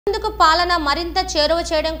ముందుకు పాలన మరింత చేరువ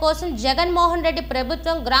చేయడం కోసం జగన్మోహన్ రెడ్డి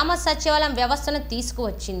ప్రభుత్వం గ్రామ సచివాలయం వ్యవస్థను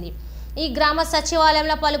తీసుకువచ్చింది. ఈ గ్రామ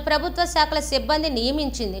సచివాలయంలో పలు ప్రభుత్వ శాఖల సిబ్బంది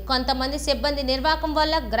నియమించింది. కొంతమంది సిబ్బంది నిర్వాహకం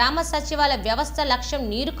వల్ల గ్రామ సచివాలయ వ్యవస్థ లక్ష్యం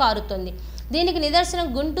నీరు కారుతుంది. దీనికి నిదర్శనం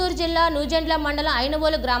గుంటూరు జిల్లా నూజెండ్ల మండలం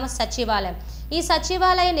ఐనవోలు గ్రామ సచివాలయం. ఈ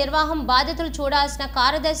సచివాలయ నిర్వహణ బాధ్యతలు చూడాల్సిన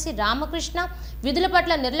కార్యదర్శి రామకృష్ణ విధుల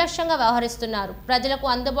పట్ల నిర్లక్ష్యంగా వ్యవహరిస్తున్నారు. ప్రజలకు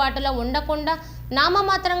అందుబాటులో ఉండకుండా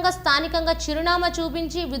నామమాత్రంగా స్థానికంగా చిరునామా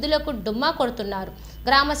చూపించి విధులకు డుమ్మా కొడుతున్నారు.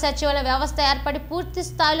 గ్రామ సచివాలయ వ్యవస్థ ఏర్పడి పూర్తి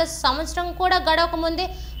స్థాయిలో సంవత్సరం కూడా గడవక ముందే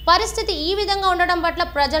పరిస్థితి ఈ విధంగా ఉండడం పట్ల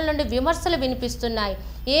ప్రజల నుండి విమర్శలు వినిపిస్తున్నాయి.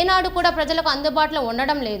 ఏనాడు కూడా ప్రజలకు అందుబాటులో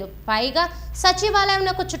ఉండడం లేదు. పైగా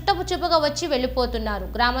సచివాలయంకు చుట్టపు చూపుగా వచ్చి వెళ్ళిపోతున్నారు.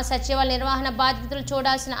 గ్రామ సచివాలయ నిర్వహణ బాధ్యతలు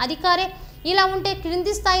చూడాల్సిన అధికారే ఇలా ఉంటే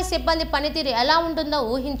క్రింది స్థాయి సిబ్బంది పనితీరు ఎలా ఉంటుందో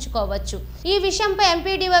ఊహించుకోవచ్చు. ఈ విషయంపై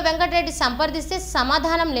ఎంపీడీఓ వెంకటరెడ్డి సంప్రదిస్తే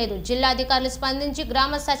సమాధానం లేదు. జిల్లా అధికారులు స్పందించి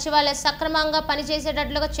గ్రామ సచివాలయ సక్రమంగా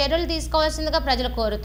పనిచేసేటట్లుగా చర్యలు తీసుకోవాల్సిందిగా ప్రజలు కోరుతున్నారు.